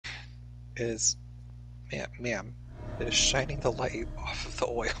is, ma'am, is shining the light off of the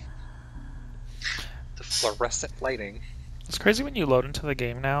oil. The fluorescent lighting. It's crazy when you load into the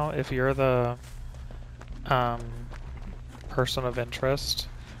game now, if you're the um, person of interest,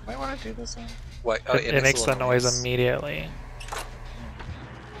 Might want to do this one. What? Oh, it it makes a makes the little noise noise. immediately.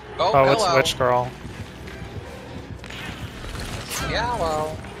 Oh, Oh, it's hello. Witch Girl. Yeah,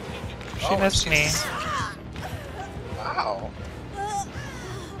 hello. She missed me. Wow.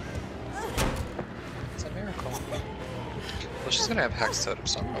 It's a miracle. Well, she's gonna have Hex Totem,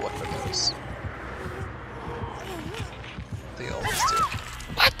 so I'm gonna look for those. They always do.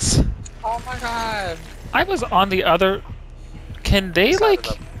 What? Oh my god! I was on the other... Can they, Side like...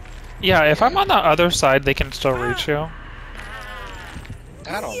 of the... Yeah, if I'm on the other side, they can still reach you.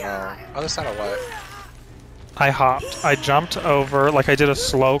 I don't know. Other side of what? I hopped. I jumped over, like I did a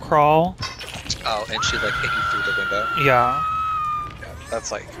slow crawl. Oh, and she like hit you through the window. Yeah. Yeah,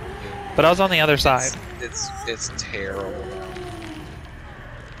 that's like. But I was on the other side. It's terrible.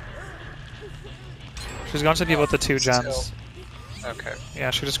 She's going to people with the 2 gens. Okay.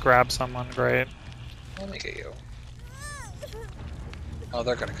 Yeah, she just grabbed someone. Great. Let me get you. Oh,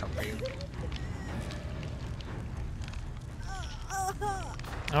 they're gonna come for you.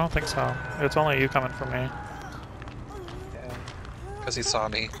 I don't think so. It's only you coming for me. Yeah. Because he saw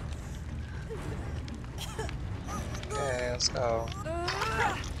me. Okay, let's go.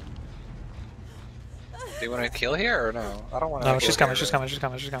 Do you want to kill here or no? I don't want to. No, she's coming, she's coming, she's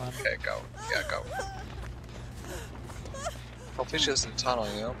coming, she's coming. Okay, go. Yeah, go. Hopefully she doesn't tunnel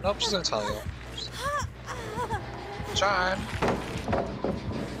you. Nope, she's gonna tunnel you. John!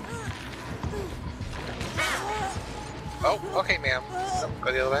 Oh, okay, ma'am. Nope,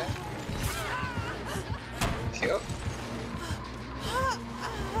 go the other way. Cute.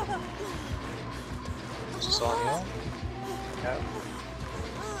 She's on you. Yeah.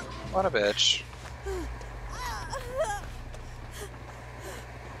 What a bitch.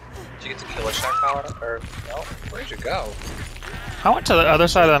 Did you get the killer shack power? Or no? Where'd you go? I went to the other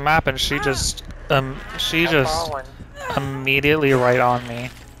side of the map and she just Following. immediately right on me.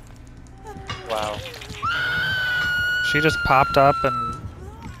 Wow. She just popped up and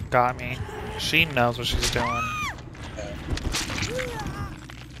got me. She knows what she's doing. Yeah.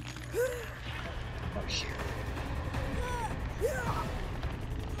 Oh, here.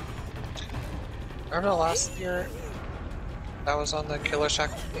 Remember the last year that was on the killer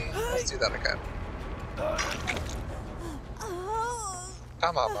shack with me? Let's do that again.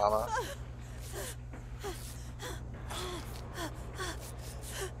 Come on, mama.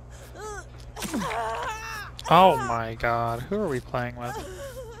 Oh my god, who are we playing with?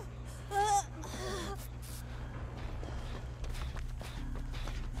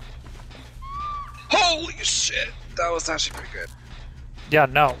 Holy shit! That was actually pretty good. Yeah,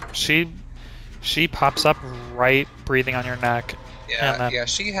 no, she pops up right breathing on your neck. Yeah, and then, yeah,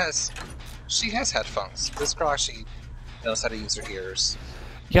 she has headphones. This girl actually knows how to use her ears.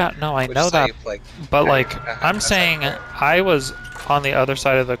 Yeah, no, I Which know is how that, you play. but like, I'm That's how you saying play. I was on the other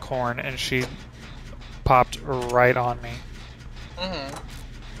side of the corn and she popped right on me. Mm-hmm.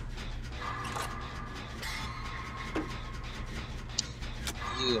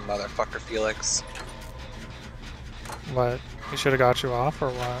 You motherfucker, Felix. What? He should have got you off or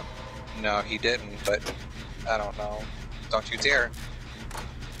what? No, he didn't, but I don't know. Don't you dare.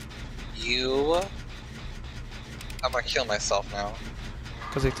 You... I'm gonna kill myself now.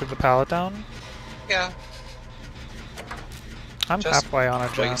 Because he threw the pallet down? Yeah, I'm Just halfway on a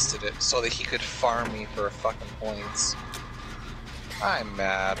gen. wasted it so that he could farm me for fucking points. I'm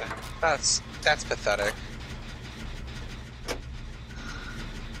mad. That's pathetic.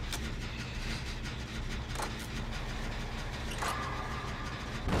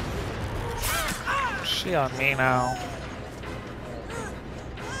 She on me now.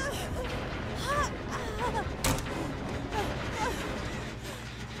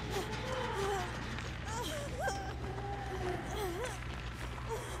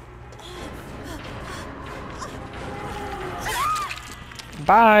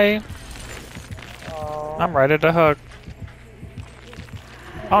 Bye! Oh, I'm ready to hook.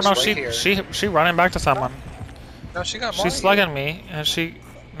 Oh no, just wait here. she running back to someone. No, she got more She's than slugging me, and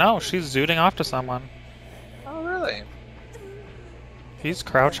no, she's zooting off to someone. you. Oh, really? He's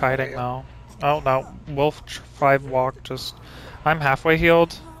crouch hiding though. Oh no, Wolf 5 walk just... I'm halfway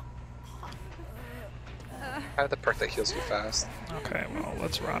healed. I have the perk that heals you fast. Okay, well,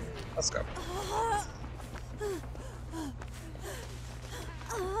 let's run. Let's go.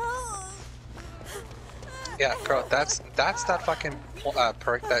 Yeah, girl, that's that fucking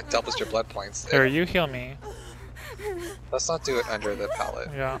perk that doubles your blood points. Here, you heal me. Let's not do it under the pallet.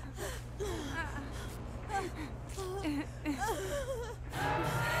 Yeah.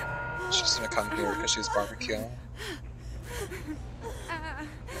 She's gonna come here because she's barbecuing.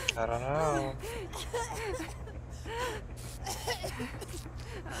 I don't know.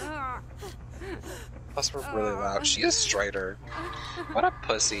 Plus we're really loud. She is Strider. What a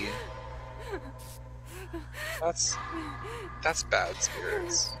pussy. That's bad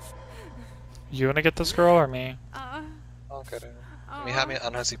spirits. You wanna get this girl or me? I'll get her. I mean, how many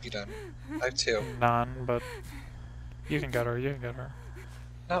unhas have you done? I have 2. None, but you can get her. You can get her.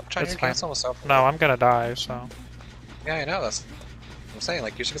 No, try It's your fine. cancel almost over. No, I'm gonna die. So Yeah, I know. That's. I'm saying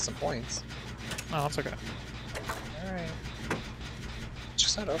like you should get some points. no, it's okay. All right.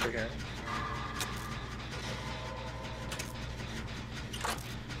 Just not over here.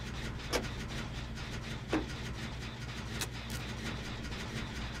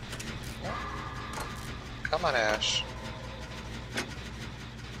 Come on, Ash.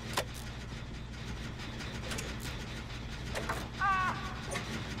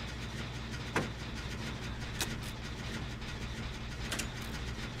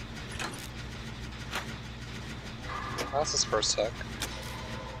 That's his first hook.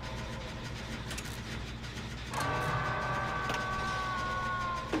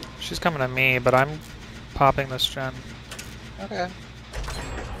 She's coming to me, but I'm popping this gen. Okay.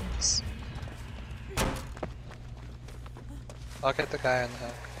 Thanks. I'll get the guy on the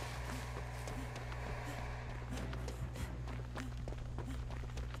hook.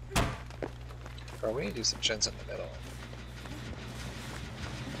 Bro, we need to do some gens in the middle.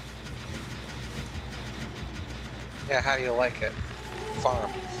 Yeah, how do you like it? Farm,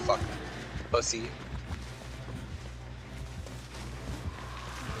 fuck, pussy.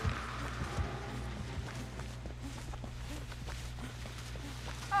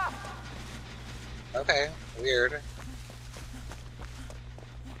 Okay, weird.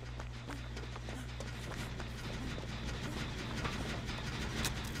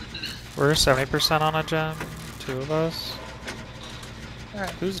 We're 70% on a gen. 2 of us. Alright.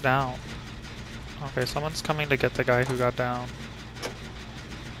 Who's down? Okay, someone's coming to get the guy who got down.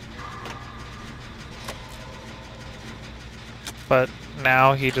 But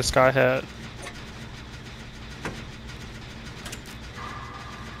now he just got hit.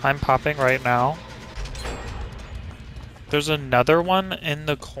 I'm popping right now. There's another one in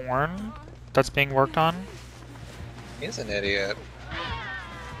the corn that's being worked on. He's an idiot.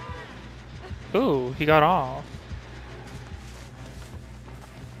 Ooh, he got off.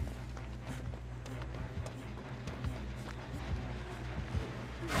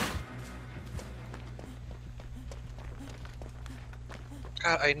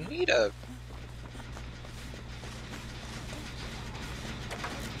 God, I need a...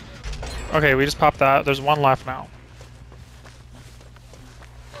 Okay, we just popped that. There's one left now.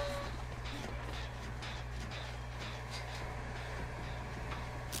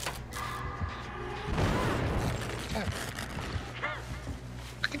 Okay.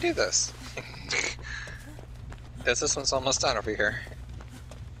 I can do this. Guess this one's almost done over here.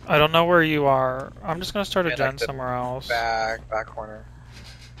 I don't know where you are. I'm just gonna start a Yeah, gen like the somewhere else. Back corner.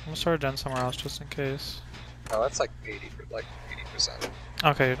 I'm gonna start a gen somewhere else just in case. Oh, that's like 80%.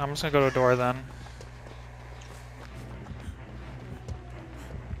 Okay, I'm just gonna go to a door then.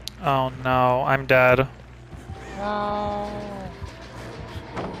 Oh no, I'm dead. No.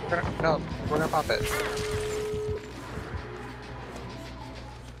 We're gonna pop it.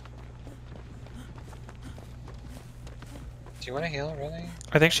 Do you want to heal, really?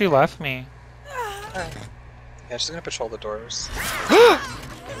 I think she left me. Okay. Yeah, she's gonna patrol the doors. Oh,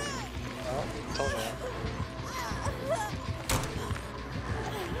 told you.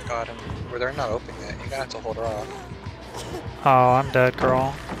 Got him. Where they're not opening it, you're gonna have to hold her off. Oh, I'm dead,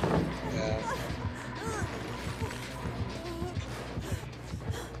 girl. Yeah.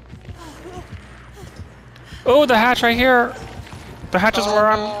 Oh, the hatch right here. The hatch is where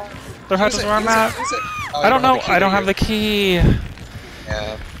I'm. The hatch is where I'm at. Oh, I don't know. have the key, I don't do have you? the key.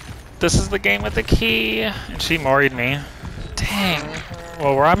 Yeah. This is the game with the key. And she moried me. Dang.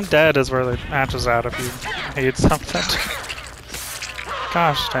 Well, where I'm dead is where the hatch is at if you need something.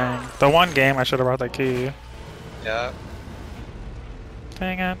 Gosh dang. The one game I should have brought the key. Yeah.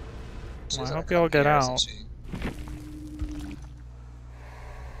 Dang it. She's Well, I gonna hope y'all come get here, out. isn't she?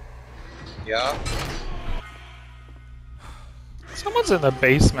 Yeah. Someone's in the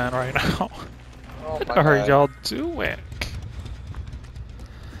basement right now. Oh What my are God. y'all doing?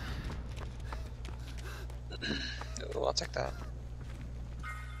 Ooh, I'll take that.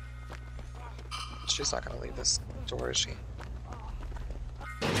 She's not gonna leave this door, is she?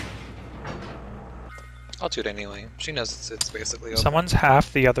 I'll do it anyway. She knows it's basically open. Someone's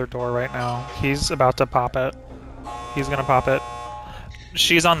half the other door right now. He's about to pop it. He's gonna pop it.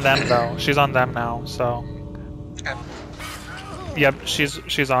 She's on them though. She's on them now, so. Okay. Yep,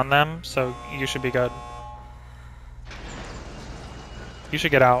 she's on them, so you should be good. You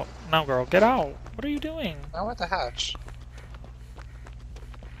should get out. No, girl, get out. What are you doing? I want the hatch.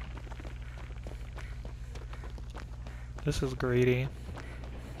 This is greedy.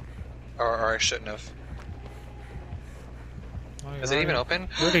 Or I shouldn't have. Oh, Is it even open?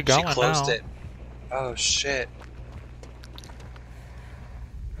 Where'd he going She closed now? it. Oh shit.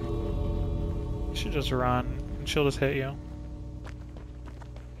 You should just run, and she'll just hit you.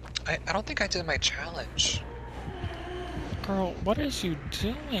 I don't think I did my challenge. Girl, what is you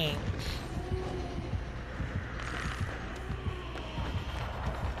doing?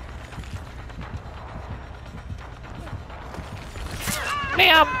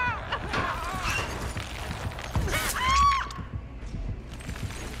 Ma'am!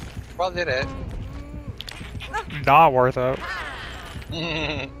 Well, did it. Not worth it.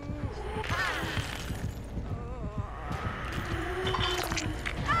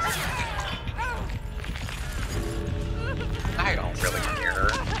 I don't really care.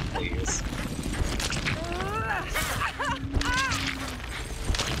 Please.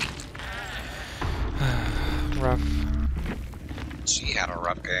 Rough. She had a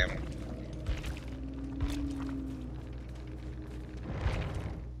rough game.